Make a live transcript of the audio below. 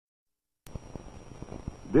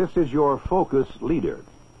This is your focus leader.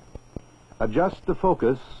 Adjust the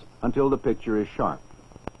focus until the picture is sharp.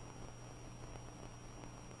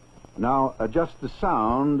 Now adjust the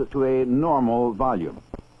sound to a normal volume.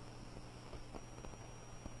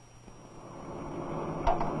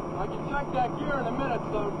 I can check that gear in a minute,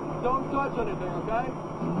 so don't touch anything, okay?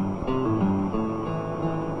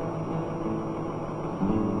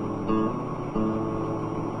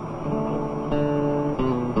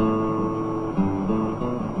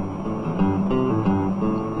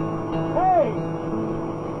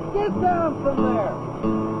 Get down from there!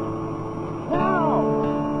 Now!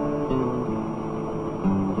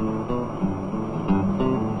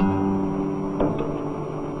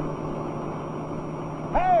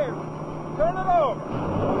 Hey! Turn it over!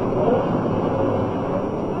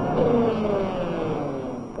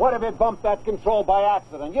 What if it bumped that control by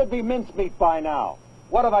accident? You'd be mincemeat by now.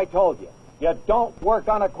 What have I told you? You don't work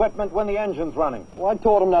on equipment when the engine's running. Well, I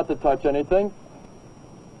told him not to touch anything.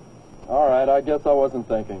 All right, I guess I wasn't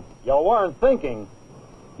thinking. You weren't thinking?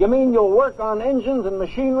 You mean you'll work on engines and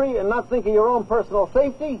machinery and not think of your own personal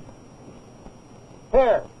safety?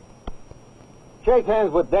 Here. Shake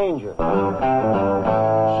hands with danger. Shake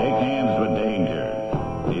hands with danger.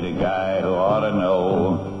 Need a guy who ought to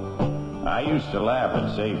know. I used to laugh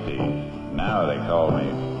at safety. Now they call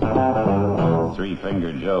me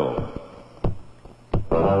Three-Finger Joe.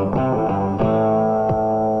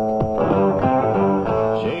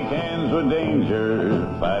 Danger,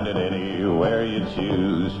 find it anywhere you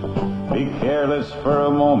choose. Be careless for a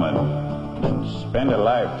moment and spend a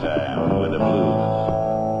lifetime with the blues.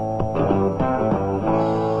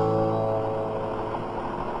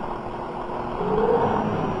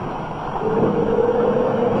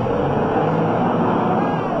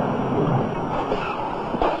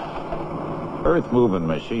 Earth-moving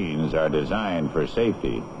machines are designed for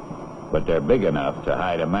safety, but they're big enough to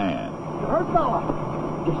hide a man. Herk fella!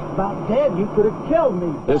 Just about dead. You could have killed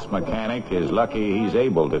me. This mechanic is lucky he's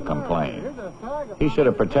able to complain. He should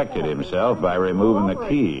have protected himself by removing the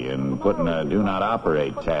key and putting a do not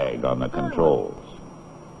operate tag on the controls.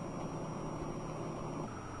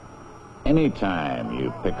 Anytime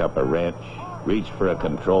you pick up a wrench, reach for a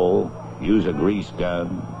control, use a grease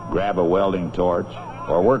gun, grab a welding torch,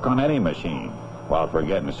 or work on any machine while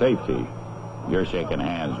forgetting safety, you're shaking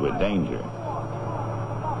hands with danger.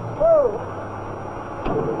 Whoa!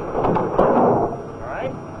 All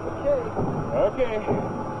right. Okay.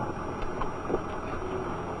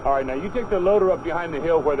 All right, now you take the loader up behind the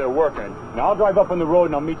hill where they're working. Now I'll drive up on the road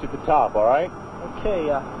and I'll meet you at the top, all right? Okay,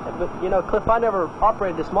 but, you know, Cliff, I never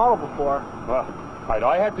operated this model before. Well, all right,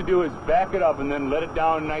 all I have to do is back it up and then let it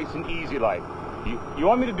down nice and easy like. You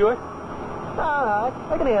want me to do it? No, I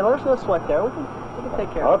can handle it. There's no sweat there. We can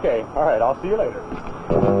take care of it. Okay, all right, I'll see you later.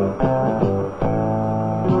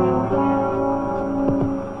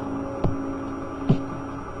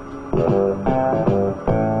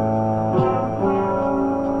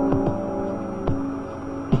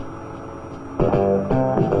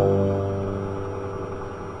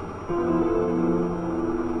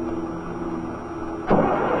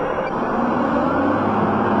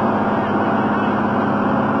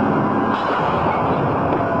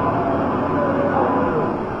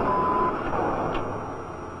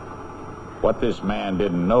 What this man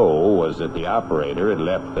didn't know was that the operator had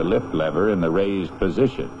left the lift lever in the raised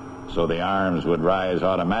position, so the arms would rise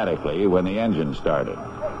automatically when the engine started.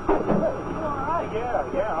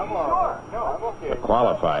 A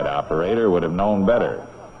qualified operator would have known better.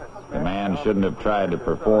 The man shouldn't have tried to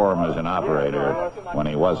perform as an operator when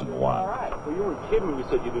he wasn't one. Well, you were kidding when you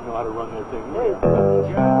said you didn't know how to run that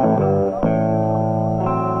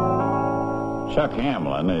thing. Chuck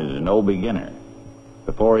Hamlin is no beginner.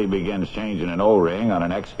 Before he begins changing an O-ring on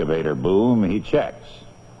an excavator boom, he checks.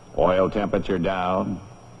 Oil temperature down,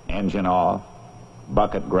 engine off,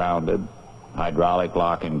 bucket grounded, hydraulic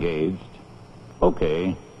lock engaged.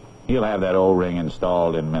 Okay, he'll have that O-ring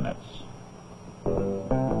installed in minutes.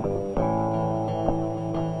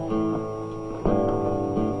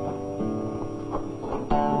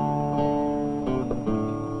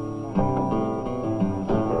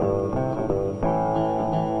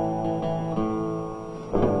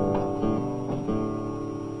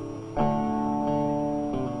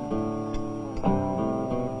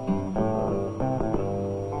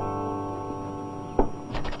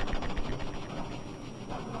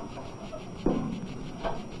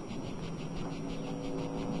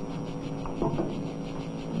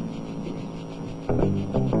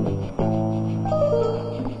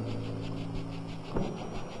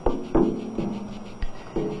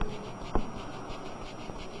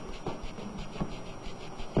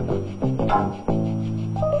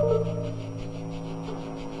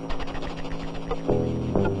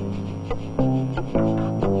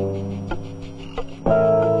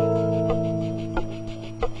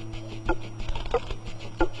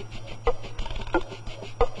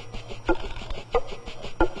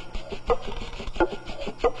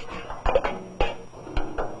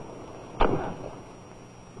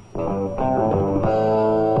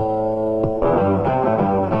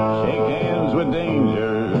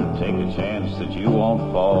 take a chance that you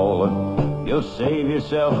won't fall. You'll save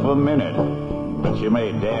yourself a minute, but you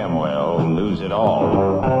may damn well lose it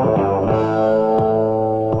all.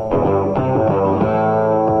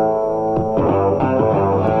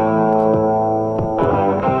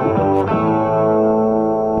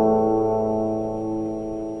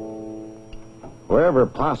 Wherever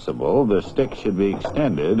possible, the stick should be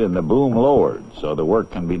extended and the boom lowered so the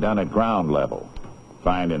work can be done at ground level.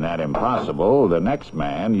 Finding that impossible, the next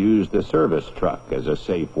man used the service truck as a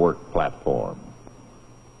safe work platform.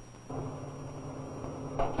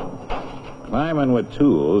 Climbing with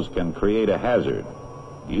tools can create a hazard.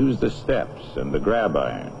 Use the steps and the grab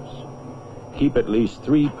irons. Keep at least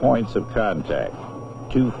 3 points of contact,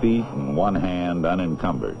 2 feet and 1 hand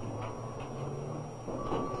unencumbered.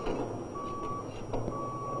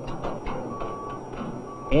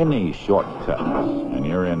 Any shortcuts, and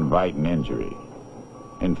you're inviting injury.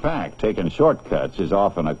 In fact, taking shortcuts is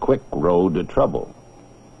often a quick road to trouble.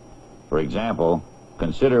 For example,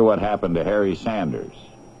 consider what happened to Harry Sanders.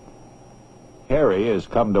 Harry has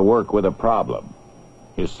come to work with a problem.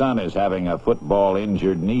 His son is having a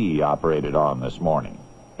football-injured knee operated on this morning.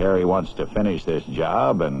 Harry wants to finish this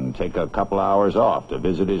job and take a couple hours off to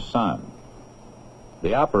visit his son.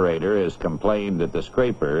 The operator has complained that the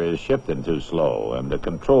scraper is shifting too slow and the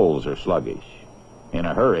controls are sluggish. In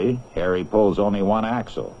a hurry, Harry pulls only 1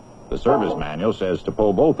 axle. The service manual says to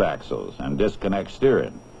pull both axles and disconnect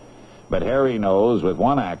steering. But Harry knows with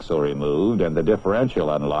 1 axle removed and the differential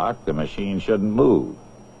unlocked, the machine shouldn't move.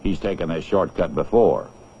 He's taken this shortcut before.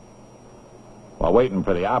 While waiting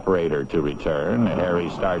for the operator to return, Harry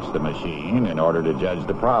starts the machine in order to judge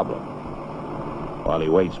the problem. While he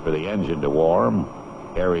waits for the engine to warm,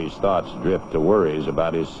 Harry's thoughts drift to worries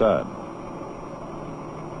about his son.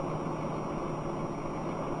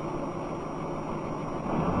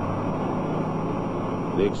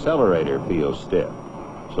 The accelerator feels stiff,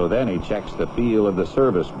 so then he checks the feel of the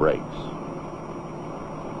service brakes.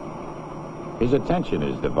 His attention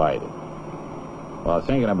is divided. While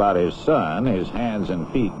thinking about his son, his hands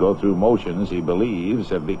and feet go through motions he believes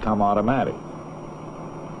have become automatic.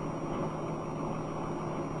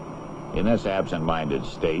 In this absent-minded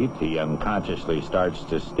state, he unconsciously starts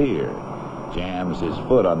to steer, jams his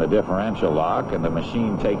foot on the differential lock, and the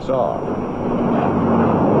machine takes off.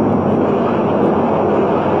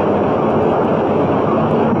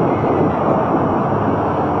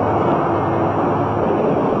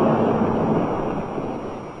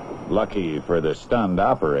 Lucky for the stunned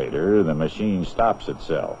operator, the machine stops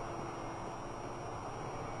itself.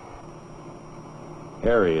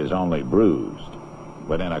 Harry is only bruised.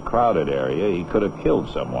 But in a crowded area, he could have killed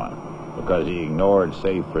someone because he ignored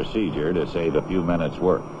safe procedure to save a few minutes'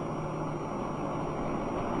 work.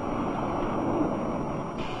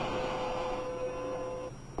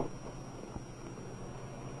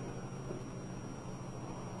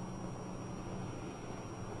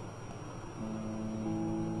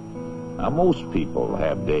 Now, most people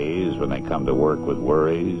have days when they come to work with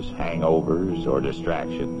worries, hangovers, or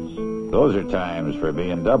distractions. Those are times for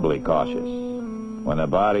being doubly cautious. When the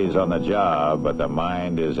body's on the job, but the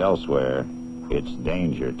mind is elsewhere, it's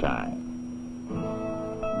danger time.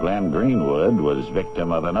 Glenn Greenwood was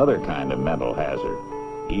victim of another kind of mental hazard,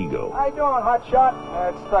 ego. How you doing,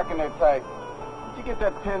 hotshot? It's stuck in there tight. Did you get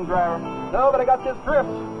that pin, driver? No, but I got this drift.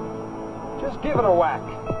 Just give it a whack.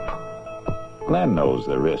 Glenn knows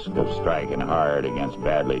the risk of striking hard against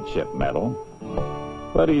badly chipped metal,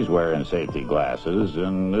 but he's wearing safety glasses,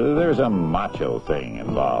 and there's a macho thing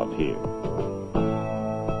involved here.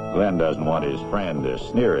 Glenn doesn't want his friend to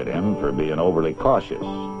sneer at him for being overly cautious.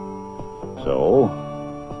 So,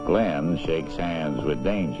 Glenn shakes hands with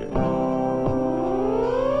danger.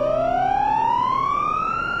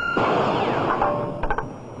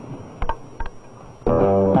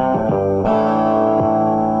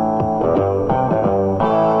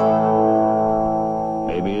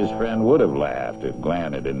 Maybe his friend would have laughed if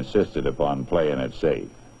Glenn had insisted upon playing it safe.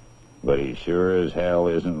 But he sure as hell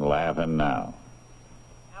isn't laughing now.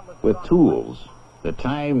 With tools, the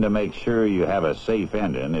time to make sure you have a safe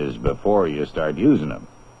ending is before you start using them.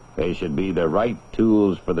 They should be the right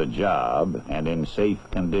tools for the job and in safe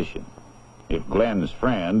condition. If Glenn's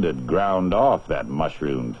friend had ground off that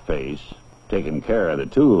mushroomed face, taken care of the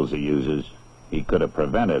tools he uses, he could have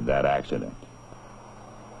prevented that accident.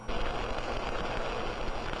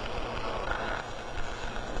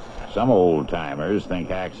 Some old-timers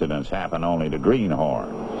think accidents happen only to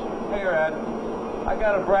greenhorns. Hey, Ed. I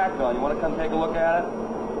got a Bracknell. You want to come take a look at it?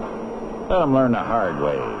 Let them learn the hard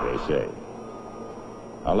way, they say.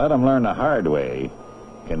 Now, let them learn the hard way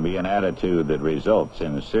can be an attitude that results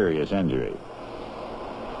in serious injury.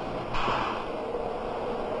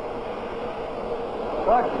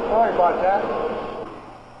 Sorry about that.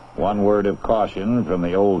 One word of caution from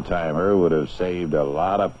the old-timer would have saved a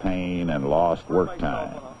lot of pain and lost work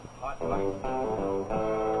time.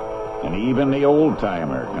 And even the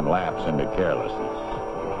old-timer can lapse into carelessness.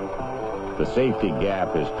 The safety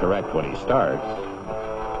gap is correct when he starts,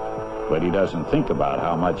 but he doesn't think about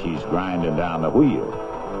how much he's grinding down the wheel.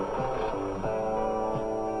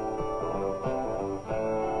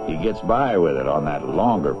 He gets by with it on that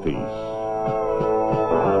longer piece.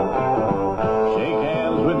 Shake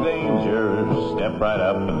hands with danger, step right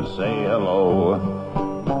up and say hello.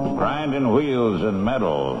 Grinding wheels and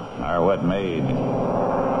metal are what made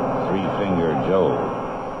Three-Finger Joe.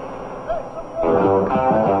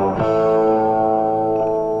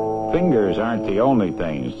 Fingers aren't the only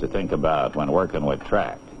things to think about when working with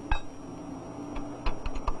track.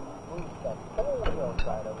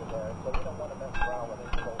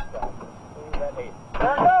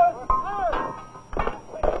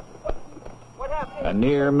 A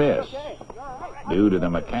near miss due to the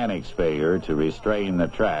mechanic's failure to restrain the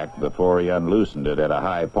track before he unloosened it at a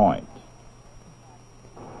high point.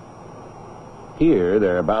 Here,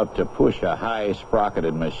 they're about to push a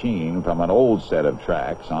high-sprocketed machine from an old set of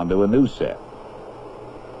tracks onto a new set.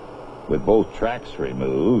 With both tracks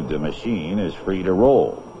removed, the machine is free to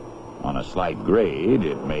roll. On a slight grade,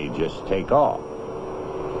 it may just take off.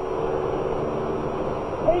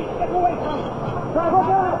 Hey, get away from me! Drive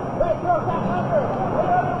over! Hey, go back under!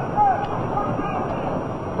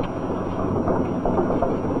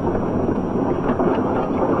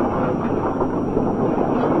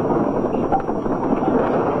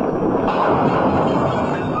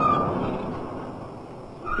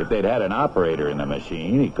 If they'd had an operator in the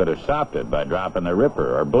machine, he could have stopped it by dropping the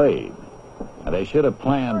ripper or blade. Now, they should have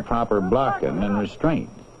planned proper blocking and restraint.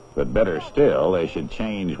 But better still, they should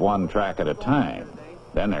change one track at a time.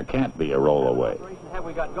 Then there can't be a rollaway. What have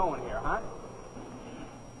we got going here, huh?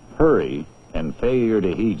 Hurry and failure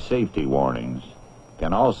to heed safety warnings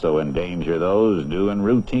can also endanger those doing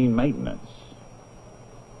routine maintenance.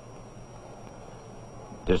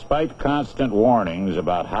 Despite constant warnings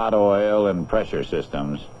about hot oil and pressure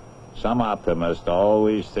systems, some optimist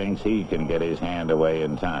always thinks he can get his hand away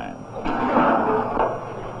in time.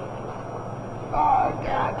 Oh,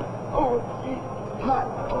 God. Oh, geez. Hot.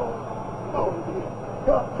 Oh,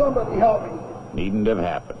 God, somebody help me. Needn't have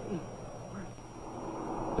happened.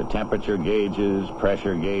 The temperature gauges,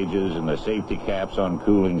 pressure gauges, and the safety caps on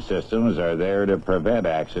cooling systems are there to prevent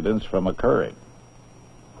accidents from occurring.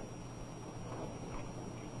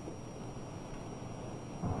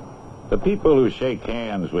 The people who shake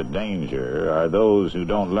hands with danger are those who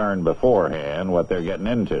don't learn beforehand what they're getting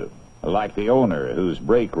into, like the owner whose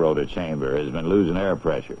brake rotor chamber has been losing air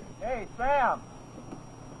pressure. Hey, Sam!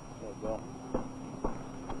 There you go.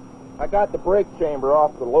 I got the brake chamber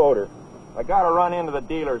off the loader. I got to run into the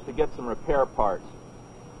dealers to get some repair parts.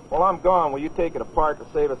 While I'm gone, will you take it apart to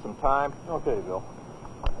save us some time? Okay, Bill.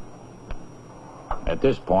 At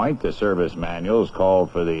this point, the service manuals call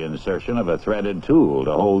for the insertion of a threaded tool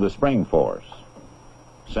to hold the spring force.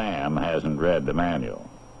 Sam hasn't read the manual.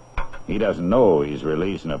 He doesn't know he's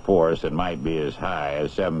releasing a force that might be as high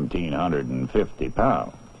as 1,750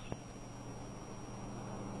 pounds.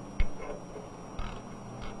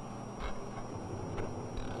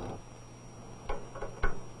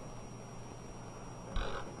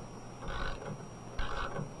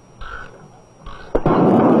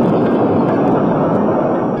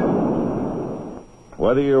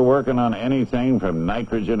 Whether you're working on anything from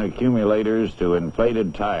nitrogen accumulators to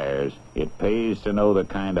inflated tires, it pays to know the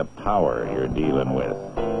kind of power you're dealing with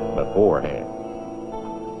beforehand.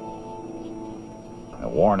 The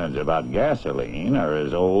warnings about gasoline are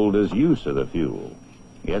as old as use of the fuel.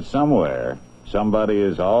 Yet somewhere, somebody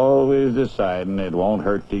is always deciding it won't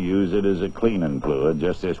hurt to use it as a cleaning fluid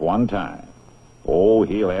just this one time. Oh,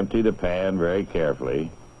 he'll empty the pan very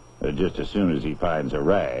carefully, just as soon as he finds a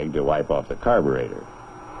rag to wipe off the carburetor.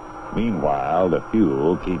 Meanwhile, the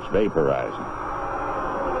fuel keeps vaporizing.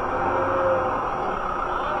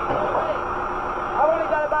 I've only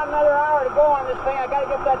got about another hour to go on this thing. I got to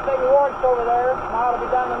get that thing washed over there, and I'll be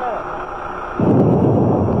done in a minute.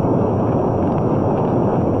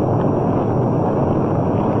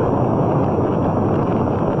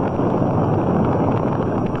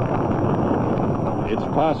 It's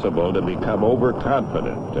possible to become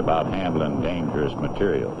overconfident about handling dangerous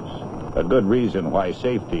materials. A good reason why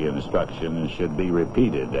safety instructions should be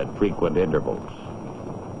repeated at frequent intervals.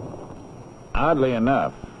 Oddly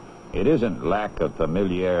enough, it isn't lack of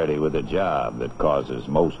familiarity with the job that causes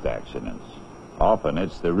most accidents. Often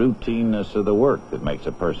it's the routineness of the work that makes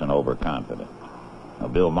a person overconfident. Now,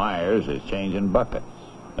 Bill Myers is changing buckets.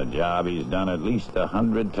 a job he's done at least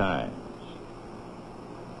 100 times.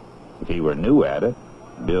 If he were new at it,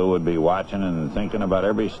 Bill would be watching and thinking about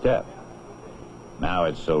every step. Now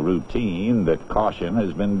it's so routine that caution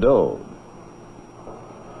has been dulled.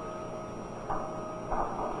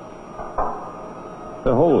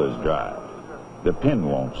 The hole is dry. The pin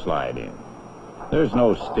won't slide in. There's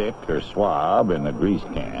no stick or swab in the grease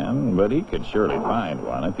can, but he could surely find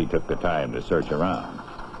one if he took the time to search around.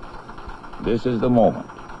 This is the moment,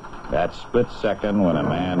 that split second when a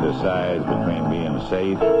man decides between being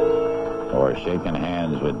safe or shaking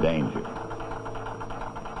hands with danger.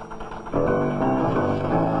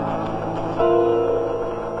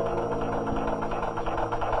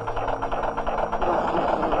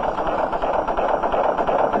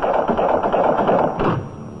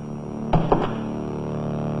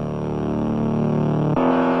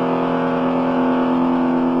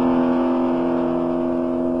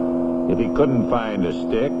 If he couldn't find a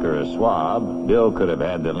stick or a swab, Bill could have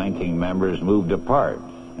had the linking members moved apart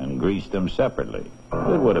and greased them separately.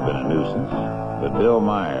 It would have been a nuisance, but Bill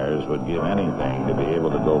Myers would give anything to be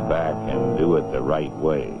able to go back and do it the right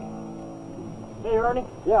way. Hey, Ernie?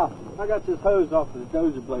 Yeah, I got this hose off of the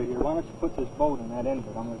dozer blade here. Why don't you put this bolt in that end of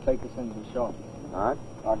it? I'm going to take this into the shop. All right,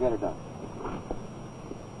 I'll get it done.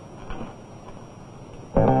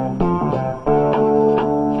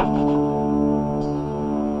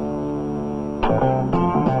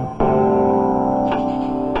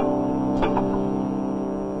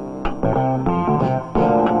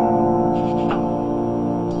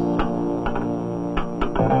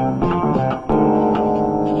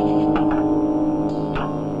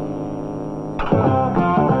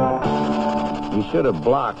 He should have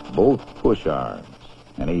blocked both push arms,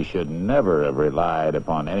 and he should never have relied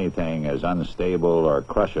upon anything as unstable or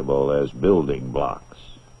crushable as building blocks.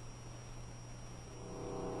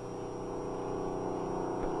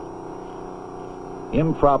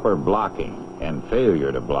 Improper blocking and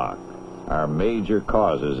failure to block are major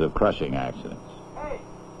causes of crushing accidents.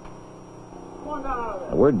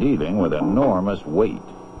 We're dealing with enormous weight,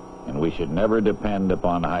 and we should never depend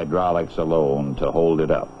upon hydraulics alone to hold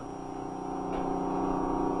it up.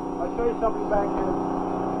 I'll show you something back here.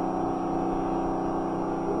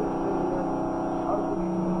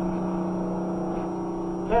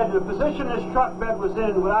 Ted, the position this truck bed was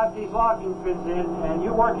in without these locking pins in, and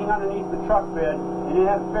you working underneath the truck bed, and it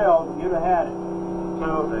had failed, you'd have had it.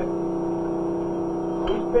 So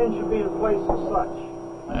these pins should be in place as such.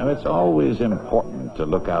 Now, it's always important to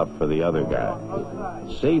look out for the other guy.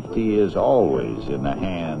 Safety is always in the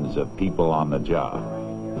hands of people on the job.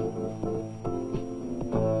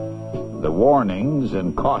 The warnings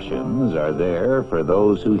and cautions are there for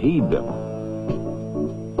those who heed them.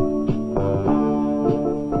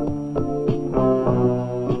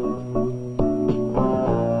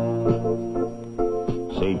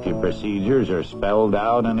 Safety procedures are spelled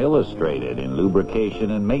out and illustrated in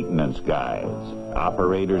lubrication and maintenance guides,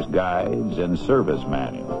 operators' guides, and service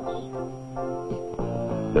manuals.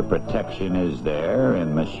 The protection is there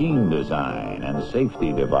in machine design and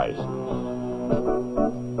safety devices.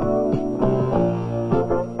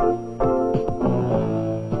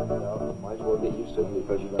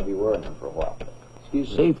 Because you're going to be wearing them for a while.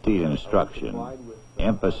 Safety instruction,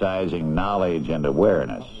 emphasizing knowledge and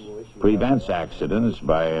awareness, prevents accidents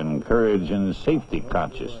by encouraging safety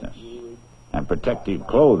consciousness. And protective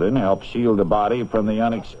clothing helps shield the body from the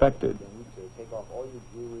unexpected.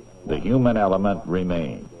 The human element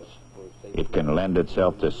remains. It can lend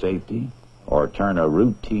itself to safety or turn a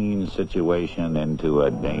routine situation into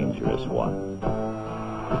a dangerous one.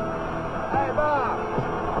 Hey, Bob!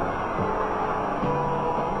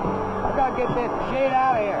 I gotta get that shit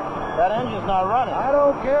out of here. That engine's not running. I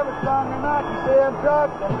don't care if it's on or not. You see them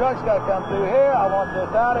trucks? Them trucks gotta come through here. I want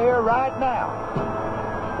this out of here right now.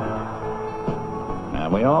 Now,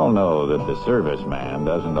 we all know that the serviceman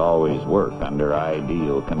doesn't always work under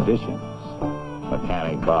ideal conditions.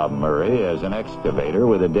 Mechanic Bob Murray has an excavator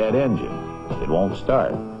with a dead engine. It won't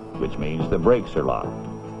start, which means the brakes are locked,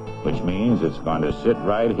 which means it's going to sit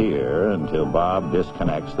right here until Bob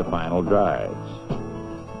disconnects the final drives.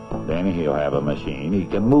 Then he'll have a machine he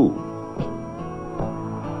can move.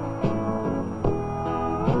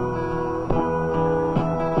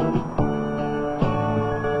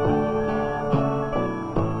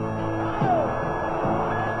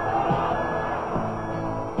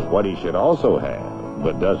 What he should also have,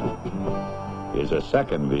 but doesn't, is a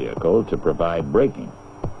second vehicle to provide braking.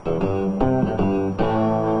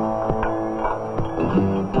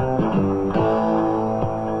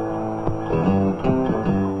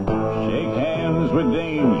 Shake hands with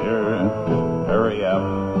danger. Hurry up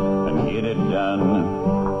and get it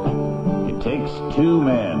done. Takes 2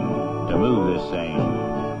 men to move this thing,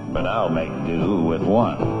 but I'll make do with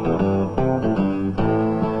 1.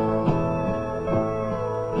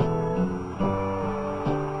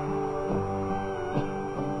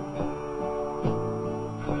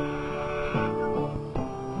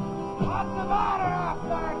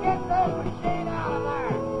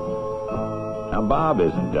 Now, Bob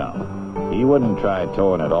isn't dumb. He wouldn't try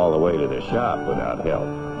towing it all the way to the shop without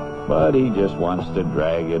help. But he just wants to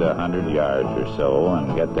drag it 100 yards or so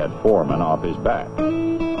and get that foreman off his back.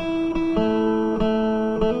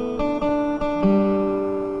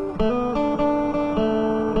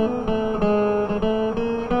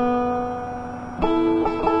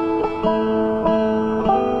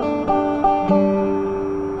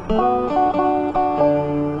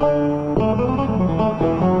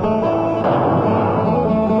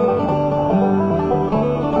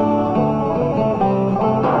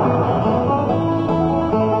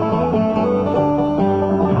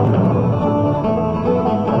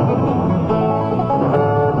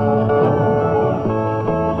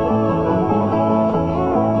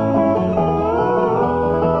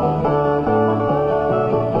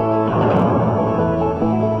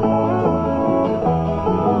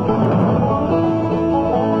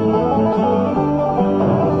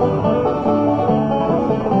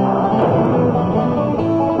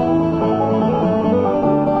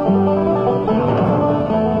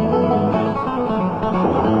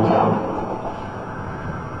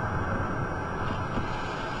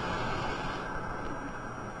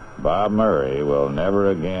 Bob Murray will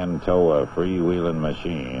never again tow a freewheeling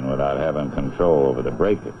machine without having control over the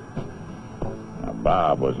braking. Now,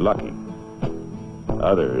 Bob was lucky.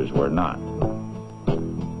 Others were not.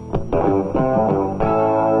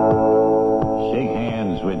 Shake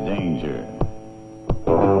hands with danger.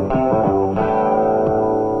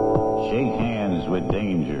 Shake hands with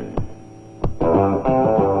danger.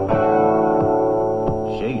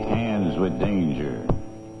 Shake hands with danger.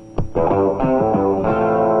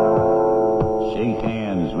 Shake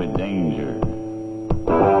hands with danger.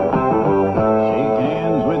 Shake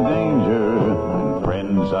hands with danger. And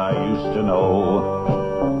friends I used to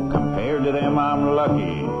know, compared to them I'm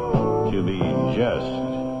lucky to be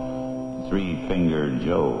just Three-Fingered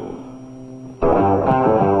Joe.